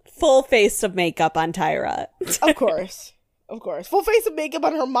 Full face of makeup on Tyra. Of course. Of course. Full face of makeup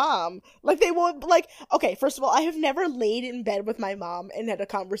on her mom. Like, they won't, like, okay, first of all, I have never laid in bed with my mom and had a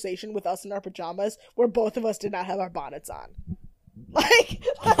conversation with us in our pajamas where both of us did not have our bonnets on. Like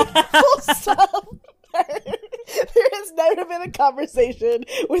full stop. There has never been a conversation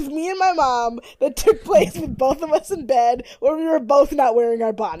with me and my mom that took place with both of us in bed where we were both not wearing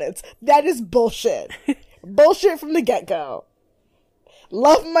our bonnets. That is bullshit. Bullshit from the get-go.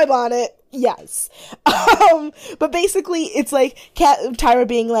 Love my bonnet, yes. But basically, it's like Tyra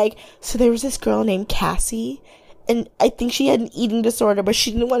being like, so there was this girl named Cassie, and I think she had an eating disorder, but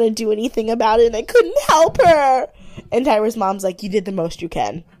she didn't want to do anything about it, and I couldn't help her. And Tyra's mom's like, you did the most you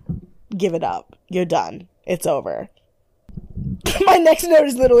can. Give it up. You're done. It's over. My next note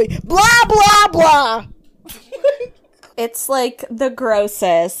is literally, blah, blah, blah. It's like the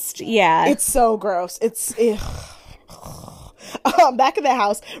grossest. Yeah. It's so gross. It's... back in the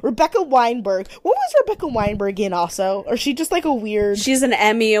house, Rebecca Weinberg. What was Rebecca Weinberg in also? Or is she just like a weird... She's an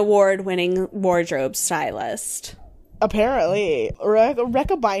Emmy Award-winning wardrobe stylist. Apparently.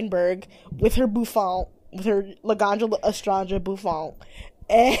 Rebecca Weinberg with her bouffant, with her Laganja Estranja bouffant,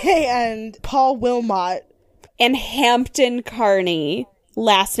 and Paul Wilmot. And Hampton Carney.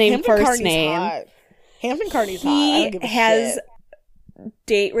 Last name, Hampton first Carney's name. hot. Hampton Carney's hot. I He don't give a has shit.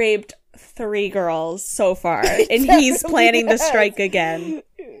 date raped 3 girls so far. And he's planning to strike again.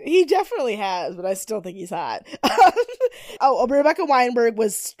 He definitely has, but I still think he's hot. Rebecca Weinberg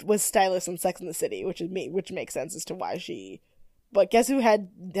was stylist on Sex and the City, which makes sense as to why she. But guess who has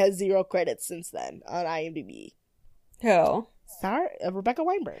 0 credits since then on IMDb? Who? Sorry, Rebecca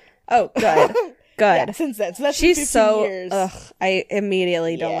Weinberg. Oh, good. Good. Yeah, since then, so that's She's 15 so years. ugh, I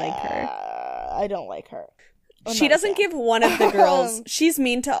immediately don't like her. I don't like her. I'm She not a doesn't fan. give one of the girls. She's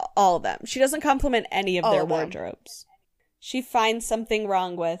mean to all of them. She doesn't compliment any of All their of them. wardrobes. She finds something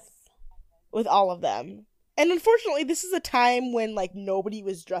wrong with. All of them. And unfortunately, this is a time when like nobody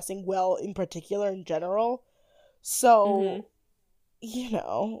was dressing well in particular in general. So, you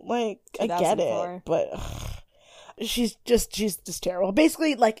know, like I get 2004. it, but she's just terrible.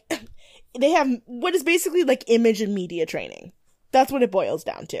 Basically, like they have what is basically like image and media training. That's what it boils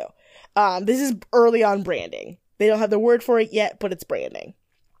down to. This is early on branding. They don't have the word for it yet, but it's branding.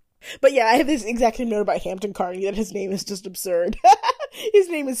 But yeah, I have this exact same note about Hampton Carney that his name is just absurd. His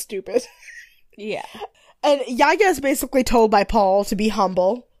name is stupid. Yeah. And Yaya is basically told by Paul to be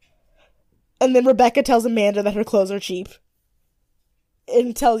humble. And then Rebecca tells Amanda that her clothes are cheap.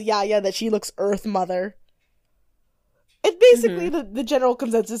 And tells Yaya that she looks Earth Mother. And basically the general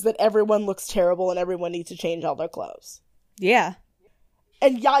consensus that everyone looks terrible and everyone needs to change all their clothes. Yeah.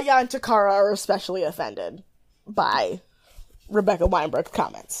 And Yaya and Takara are especially offended by Rebecca Weinberg's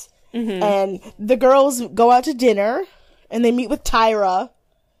comments. And the girls go out to dinner, and they meet with Tyra,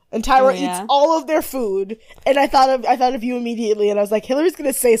 And Tyra yeah. eats all of their food, and I thought of you immediately, and I was like, Hillary's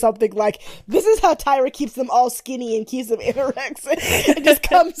gonna say something like, "This is how Tyra keeps them all skinny and keeps them anorexic." And just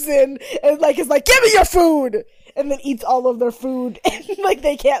comes in and like is like, "Give me your food," and then eats all of their food, and like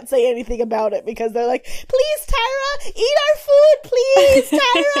they can't say anything about it because they're like, "Please, Tyra, eat our food, please,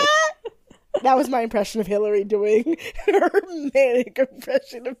 Tyra." That was my impression of Hillary doing her manic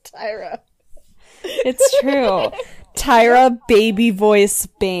impression of Tyra. It's true. Tyra baby voice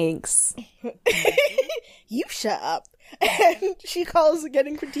Banks. You shut up. And she calls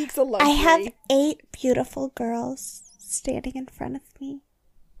getting critiques a luxury. I have 8 beautiful girls standing in front of me.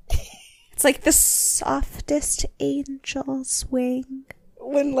 It's like the softest angel swing.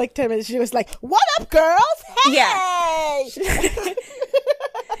 When like 10 minutes she was like, "What up, girls? Hey!" Yeah.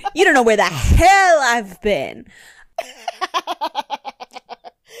 You don't know where the hell I've been.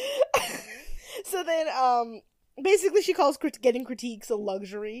 So then, basically she calls getting critiques a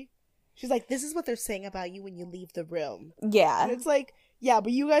luxury. She's like, "This is what they're saying about you when you leave the room." Yeah. And it's like, yeah,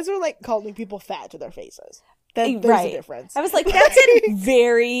 but you guys are like calling people fat to their faces. There's right. a difference. I was like, that's a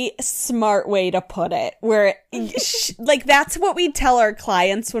very smart way to put it. Where, like, that's what we tell our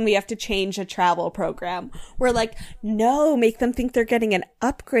clients when we have to change a travel program. We're like, no, make them think they're getting an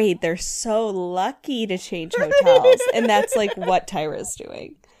upgrade. They're so lucky to change hotels. And that's like what Tyra's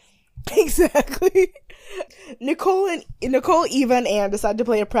doing. Exactly. Nicole, Eva, and Anne decide to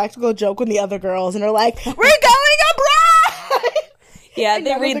play a practical joke with the other girls and are like, "We're going abroad!" Yeah, And they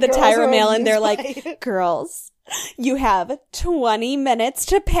none of read the the girls Tyra are mail and they're amused by like, it. "Girls, you have 20 minutes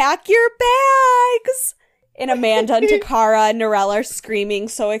to pack your bags." And Amanda and Takara and Norelle are screaming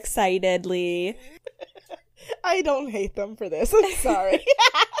so excitedly. I don't hate them for this. I'm sorry.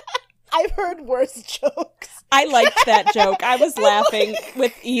 I've heard worse jokes. I liked that joke. I was laughing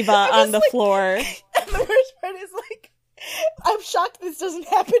with Eva on the floor. And the worst part is, like, I'm shocked this doesn't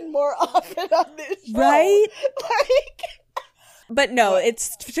happen more often on this show. Right? Like, But no,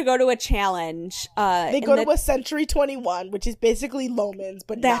 it's to go to a challenge. they go to a Century 21, which is basically Loman's,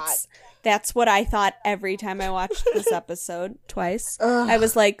 but That's what I thought every time I watched this episode twice. Ugh. I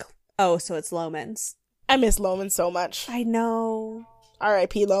was like, oh, so it's Loman's. I miss Loman's so much. I know.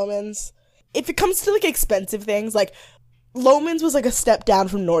 R.I.P. Loman's. If it comes to, like, expensive things, like, Loman's was, like, a step down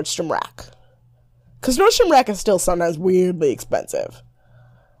from Nordstrom Rack. Because Nordstrom Rack is still sometimes weirdly expensive.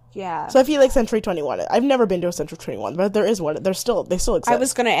 Yeah. So I feel like Century 21. I've never been to a Century 21, but there is one. They still exist. I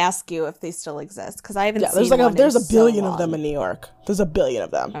was going to ask you if they still exist, because I haven't seen there's one there's in a billion so of them long. in New York. There's a billion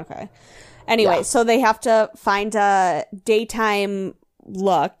of them. Okay. Anyway, Yeah. so they have to find a daytime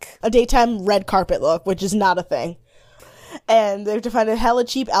look. A daytime red carpet look, which is not a thing. And they have to find a hella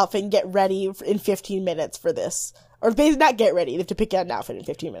cheap outfit and get ready in 15 minutes for this. Or basically not get ready. They have to pick out an outfit in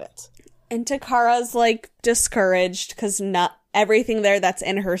 15 minutes. And Takara's, like, discouraged because not everything there that's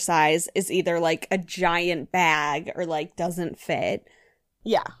in her size is either, like, a giant bag or, like, doesn't fit.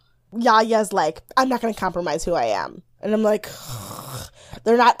 Yeah. Yaya's like, "I'm not going to compromise who I am." And I'm like,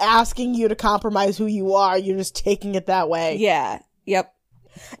 they're not asking you to compromise who you are. You're just taking it that way. Yeah. Yep.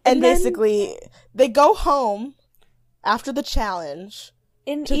 And then- basically, they go home after the challenge.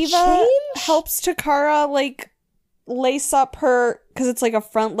 And To Eva change? helps Takara, like, lace up her, because it's like a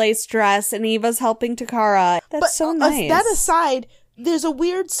front lace dress, and Eva's helping Takara. That's so nice. That aside, there's a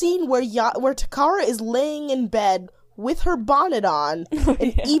weird scene where Takara is laying in bed with her bonnet on,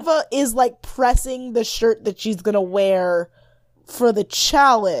 and Eva is, like, pressing the shirt that she's gonna wear for the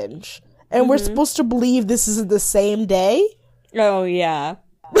challenge. And we're supposed to believe this is the same day? Oh, yeah.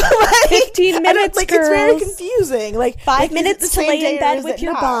 Like, 15 and minutes, it's very girls. confusing. Like, 5 like, is it minutes the to same lay day in or bed is with it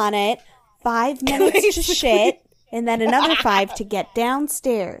your not? bonnet, 5 minutes to shit, and then another 5 to get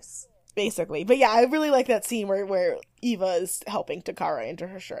downstairs. Basically. But yeah, I really like that scene where Eva is helping Takara into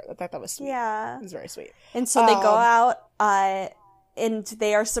her shirt. I thought that was sweet. Yeah. It was very sweet. And so they go out, and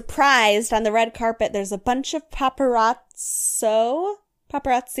they are surprised on the red carpet. There's a bunch of paparazzi,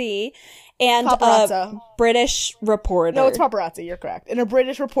 and a Paparazzo. British reporter. No, it's paparazzi, you're correct. And a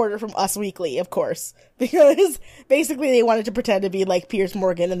British reporter from Us Weekly, of course. Because basically they wanted to pretend to be like Piers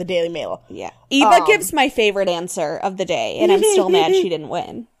Morgan in the Daily Mail. Yeah. Eva gives my favorite answer of the day, and I'm still mad she didn't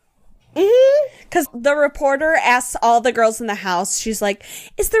win. Because the reporter asks all the girls in the house, she's like,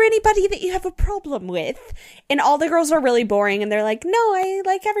 "Is there anybody that you have a problem with?" And all the girls are really boring, and they're like, "No, I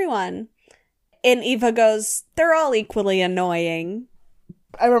like everyone." And Eva goes, "They're all equally annoying."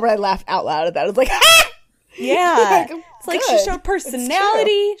 I remember I laughed out loud at that. I was like, ha! Yeah. Like, It's like good. she showed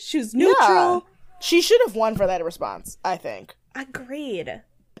personality, she was neutral. Yeah. She should have won for that response, I think. Agreed.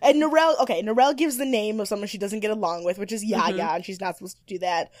 And Norelle gives the name of someone she doesn't get along with, which is Yaya, and she's not supposed to do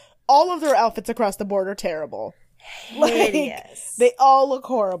that. All of their outfits across the board are terrible. Hideous. They all look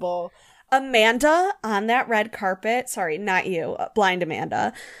horrible. Amanda on that red carpet. Sorry, not you. Blind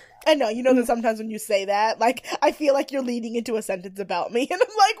Amanda. I know, you know that sometimes when you say that, like, I feel like you're leading into a sentence about me, and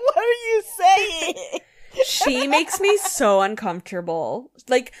I'm like, what are you saying? She makes me so uncomfortable.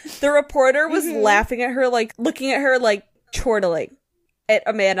 Like, the reporter was laughing at her, like, looking at her, like, chortling at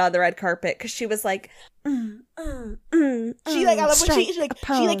Amanda on the red carpet, because she was like, She, like, I love when she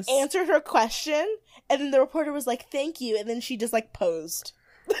like, answered her question, and then the reporter was like, thank you, and then she just, like, posed.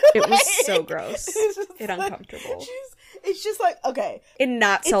 It was so gross and uncomfortable. It's just like, okay. And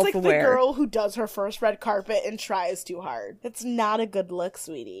not self-aware. It's like the girl who does her first red carpet and tries too hard. That's not a good look,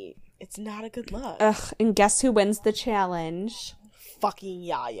 sweetie. It's not a good look. Ugh, and guess who wins the challenge? Fucking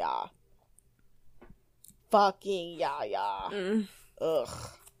Yaya. Fucking Yaya. Ugh.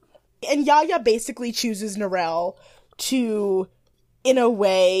 And Yaya basically chooses Narelle to, in a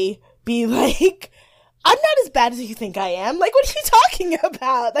way, be like, I'm not as bad as you think I am. Like, what are you talking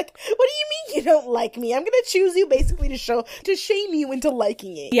about? Like, what do you mean you don't like me? I'm gonna choose you basically to shame you into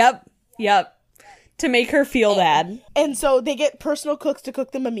liking it. Yep. To make her feel bad. And so they get personal cooks to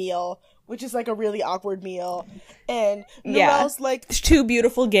cook them a meal, which is like a really awkward meal. And Narelle's like... 2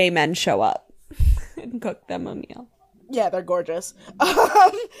 beautiful gay men show up and cook them a meal. Yeah, they're gorgeous.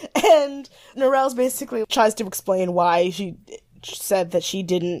 And Narelle's basically tries to explain why she said that she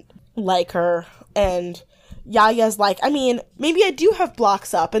didn't like her. And Yaya's like, I mean, maybe I do have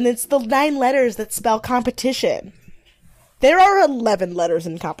blocks up, and it's the 9 letters that spell competition. There are 11 letters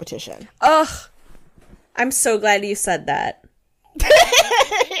in competition. Ugh. I'm so glad you said that.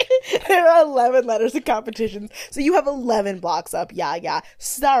 There are 11 letters in competition, so you have 11 blocks up, Yaya.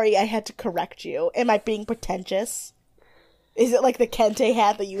 Sorry, I had to correct you. Am I being pretentious? Is it like the Kente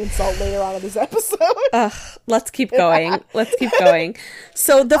hat that you insult later on in this episode? Ugh, let's keep going.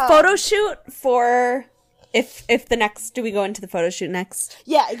 So the photo shoot for... If the next... Do we go into the photo shoot next?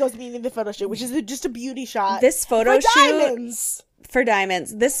 Yeah, it goes into the photo shoot, which is just a beauty shot. This photo for shoot... Diamonds! For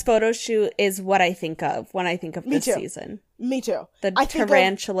Diamonds. This photo shoot is what I think of when I think of this season. Me too. The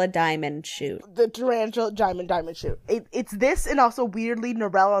Tarantula Diamond shoot. The Tarantula Diamond shoot. It's this, and also weirdly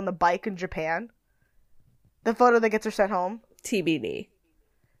Narelle on the bike in Japan. The photo that gets her sent home. TBD.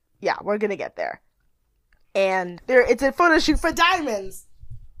 Yeah, we're gonna get there. And it's a photo shoot for Diamonds.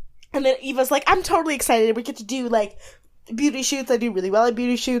 And then Eva's like, I'm totally excited. We get to do, like, beauty shoots. I do really well at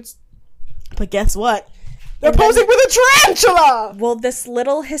beauty shoots. But guess what? They're posing with a tarantula! Well, this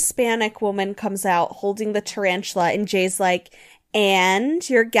little Hispanic woman comes out holding the tarantula, and Jay's like, and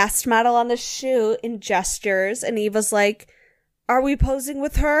your guest model on the shoot, in gestures. And Eva's like, are we posing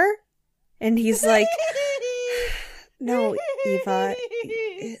with her? And he's like, no, Eva,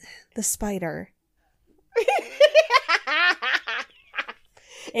 the spider.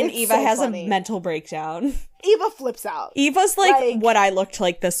 And It's Eva so has funny. a mental breakdown. Eva flips out. Eva's like what I looked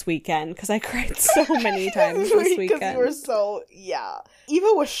like this weekend, because I cried so many times this weekend. Because you were so, yeah.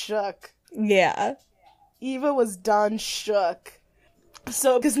 Eva was shook. Yeah. Eva was done shook.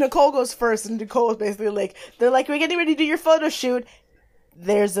 So, because Nicole goes first, and Nicole is basically like, they're like, we're getting ready to do your photo shoot.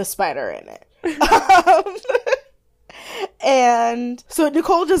 There's a spider in it. And so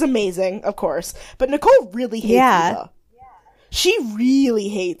Nicole does amazing, of course. But Nicole really hates Eva. She really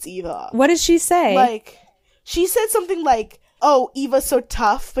hates Eva. What did she say? Like, she said something like, oh, Eva's so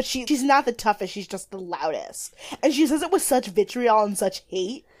tough, but she's not the toughest, she's just the loudest. And she says it with such vitriol and such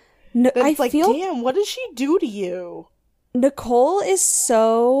hate. No, that it's damn, what did she do to you? Nicole is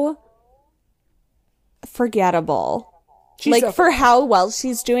so forgettable. She's like, so for how well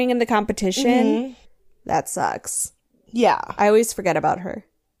she's doing in the competition, that sucks. Yeah. I always forget about her.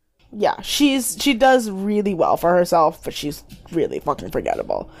 Yeah, she does really well for herself, but she's really fucking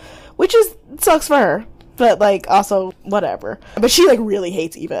forgettable. Which sucks for her. But, like, also, whatever. But she, like, really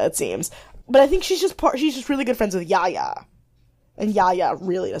hates Eva, it seems. But I think she's just really good friends with Yaya. And Yaya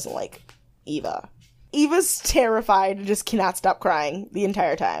really doesn't like Eva. Eva's terrified and just cannot stop crying the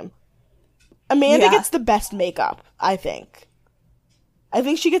entire time. Amanda gets the best makeup, I think. I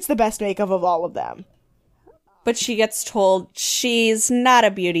think she gets the best makeup of all of them. But she gets told she's not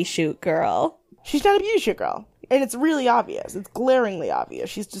a beauty shoot girl. She's not a beauty shoot girl. And it's really obvious. It's glaringly obvious.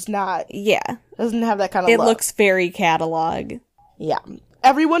 She's just not... Yeah. Doesn't have that kind of look. It looks very catalog. Yeah.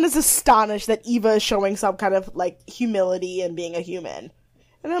 Everyone is astonished that Eva is showing some kind of, like, humility and being a human.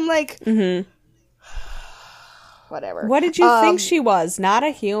 And I'm like... Whatever. What did you think she was? Not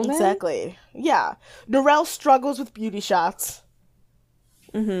a human? Exactly. Yeah. Narelle struggles with beauty shots.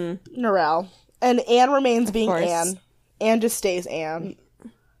 Narelle. And Anne remains being Anne. Anne just stays Anne.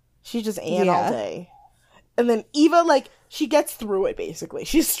 She's just Anne all day. And then Eva, like, she gets through it, basically.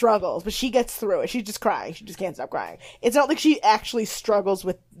 She struggles, but she gets through it. She's just crying. She just can't stop crying. It's not like she actually struggles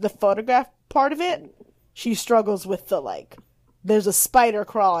with the photograph part of it. She struggles with the, like, there's a spider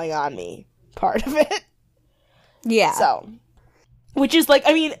crawling on me part of it. Yeah. So, which is, like,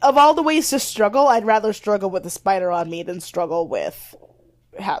 I mean, of all the ways to struggle, I'd rather struggle with the spider on me than struggle with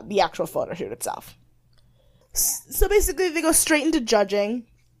the actual photo shoot itself. So basically, they go straight into judging.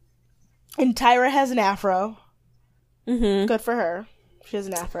 And Tyra has an afro. Mm-hmm. Good for her. She has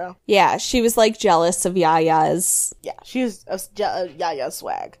an afro. Yeah, she was, like, jealous of Yaya's. Yeah, she was Yaya's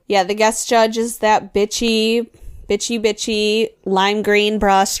swag. Yeah, the guest judge is that bitchy, lime green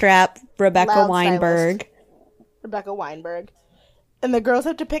bra strap, Rebecca Loud Weinberg. stylist. Rebecca Weinberg. And the girls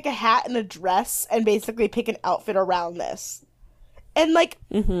have to pick a hat and a dress and basically pick an outfit around this. And, like,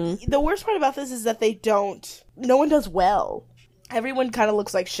 the worst part about this is that no one does well. Everyone kind of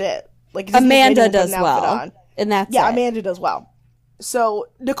looks like shit. Like, Amanda does well. And that's Yeah, it. Amanda does well. So,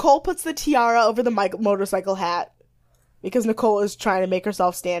 Nicole puts the tiara over the motorcycle hat because Nicole is trying to make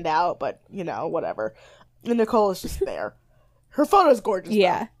herself stand out, but, you know, whatever. And Nicole is just there. Her photo's gorgeous,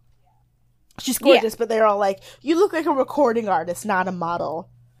 Yeah. though. She's gorgeous, but they're all like, you look like a recording artist, not a model.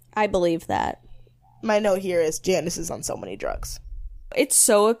 I believe that. My note here is Janice is on so many drugs. It's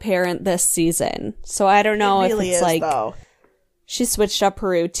so apparent this season. So I don't know It really if it's is, like though. she switched up her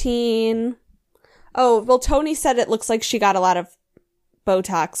routine. Oh, well, Tony said it looks like she got a lot of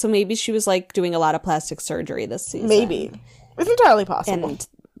Botox, so maybe she was like doing a lot of plastic surgery this season. Maybe. It's entirely possible. And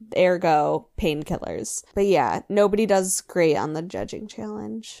ergo painkillers. But yeah, nobody does great on the judging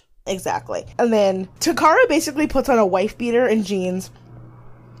challenge. Exactly. And then Takara basically puts on a wife beater and jeans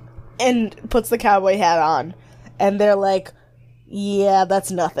and puts the cowboy hat on. And they're like, yeah,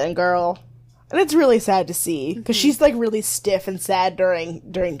 that's nothing, girl. And it's really sad to see because she's like really stiff and sad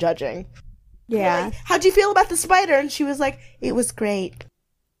during judging. Yeah. Like, how'd you feel about the spider? And she was like, it was great.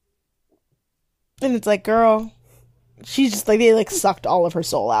 And it's like, girl, she's just like, they like sucked all of her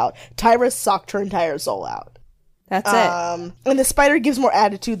soul out. Tyra sucked her entire soul out. That's it. And the spider gives more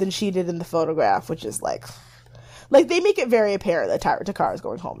attitude than she did in the photograph, which is like they make it very apparent that Takara is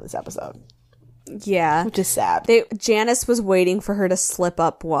going home this episode. Yeah. Which is sad. Janice was waiting for her to slip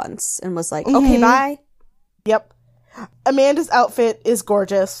up once and was like, okay, bye. Yep. Amanda's outfit is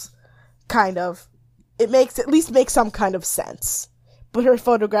gorgeous. Kind of. It at least makes some kind of sense. But her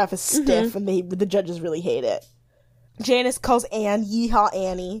photograph is stiff and the judges really hate it. Janice calls Anne Yeehaw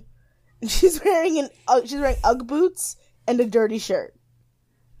Annie. And she's wearing Ugg boots and a dirty shirt.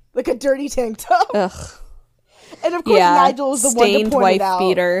 Like a dirty tank top. Ugh. And of course Nigel is the one to stained point wife it out.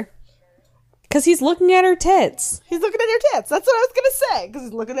 beater. Because he's looking at her tits. He's looking at her tits. That's what I was gonna say. Because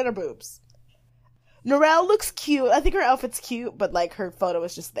he's looking at her boobs. Norelle looks cute. I think her outfit's cute, but like her photo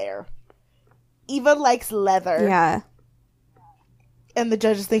is just there. Eva likes leather. Yeah. And the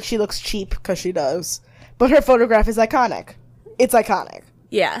judges think she looks cheap because she does. But her photograph is iconic. It's iconic.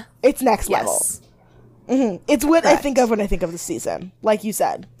 Yeah. It's next level. It's what I Correct. think of when I think of the season. Like you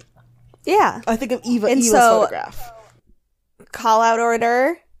said. Yeah. I think of Eva's And so- photograph. Call out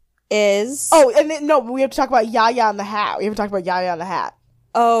order is... Oh, and then, no, we have to talk about Yaya on the hat. We haven't talked about Yaya on the hat.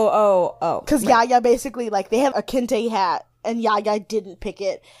 Oh. Because Yaya basically, like, they have a kente hat, and Yaya didn't pick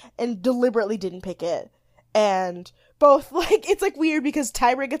it, and deliberately didn't pick it. And both, like, it's, like, weird because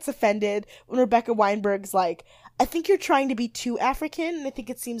Tyra gets offended when Rebecca Weinberg's like, I think you're trying to be too African, and I think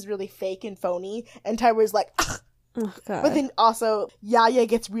it seems really fake and phony. And Tyra's like, ugh. Oh, God. But then also, Yaya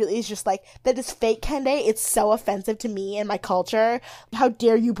is just like, that is fake kente. It's so offensive to me and my culture. How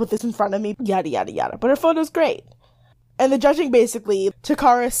dare you put this in front of me? Yada, yada, yada. But her photo's great. And the judging basically,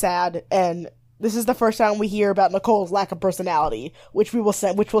 Takara is sad, and this is the first time we hear about Nicole's lack of personality, which will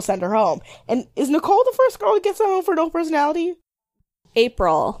send her home. And is Nicole the first girl who gets sent home for no personality?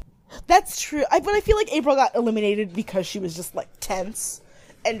 April. That's true. But I feel like April got eliminated because she was just, like, tense.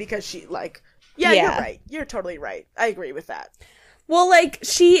 And because she, like... Yeah, Yeah. you're right. You're totally right. I agree with that. Well, like,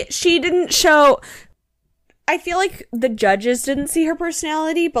 she didn't show... I feel like the judges didn't see her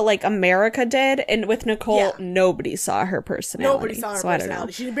personality, but, like, America did. And with Nicole, nobody saw her personality. Nobody saw her so I don't know.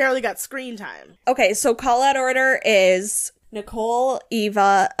 personality. She barely got screen time. Okay, so call out order is Nicole,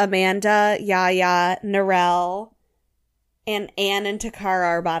 Eva, Amanda, Yaya, Narelle, and Anne and Takara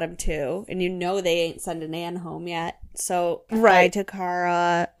are bottom two. And you know they ain't sending Anne home yet. So, Right. bye,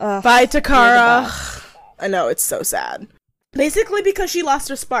 Takara. Ugh, Bye, you're the Takara. best. I know, it's so sad. Basically because she lost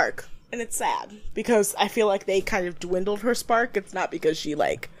her spark. And it's sad. Because I feel like they kind of dwindled her spark. It's not because she,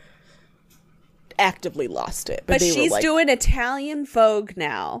 like, actively lost it. But they were, she's like- doing Italian Vogue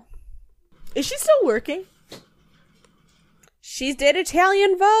now. Is she still working? She did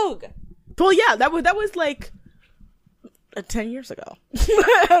Italian Vogue. Well, yeah, that was like 10 years ago.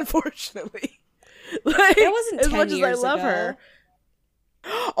 Unfortunately. Like, That wasn't 10 as much years as I love ago. her.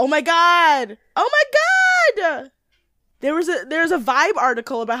 Oh my god! Oh my god! There's a Vibe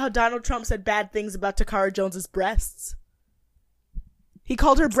article about how Donald Trump said bad things about Takara Jones's breasts. He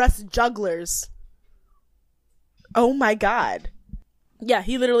called her breast jugglers. Oh my god. Yeah,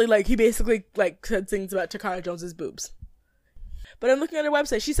 he literally, like, he basically, like, said things about Takara Jones's boobs. But I'm looking at her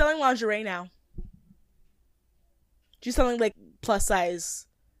website. She's selling lingerie now. She's selling, like, plus-size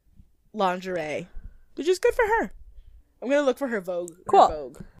lingerie. Which is good for her. I'm gonna look for her Vogue. Cool. Her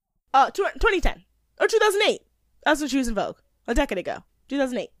Vogue. 2010. Or 2008. That's when she was in Vogue. A decade ago.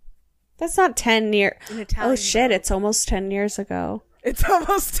 2008. That's not 10 years. In Italian Oh shit, Vogue. it's almost 10 years ago. It's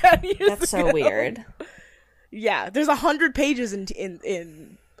almost 10 years That's so ago. weird. Yeah, there's 100 pages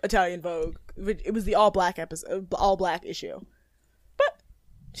in Italian Vogue. It was the all black issue. But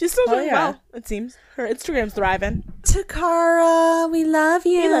she's still doing well, it seems. Her Instagram's thriving. Takara, we love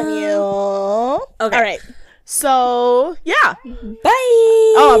you. We love you. Okay. All right. So, yeah.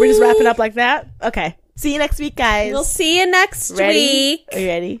 Bye. Oh, we're just wrapping up like that? Okay. See you next week, guys. We'll see you next Ready? week. Are you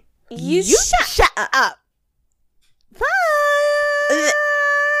ready? You shut up. Bye.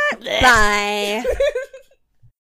 Bye.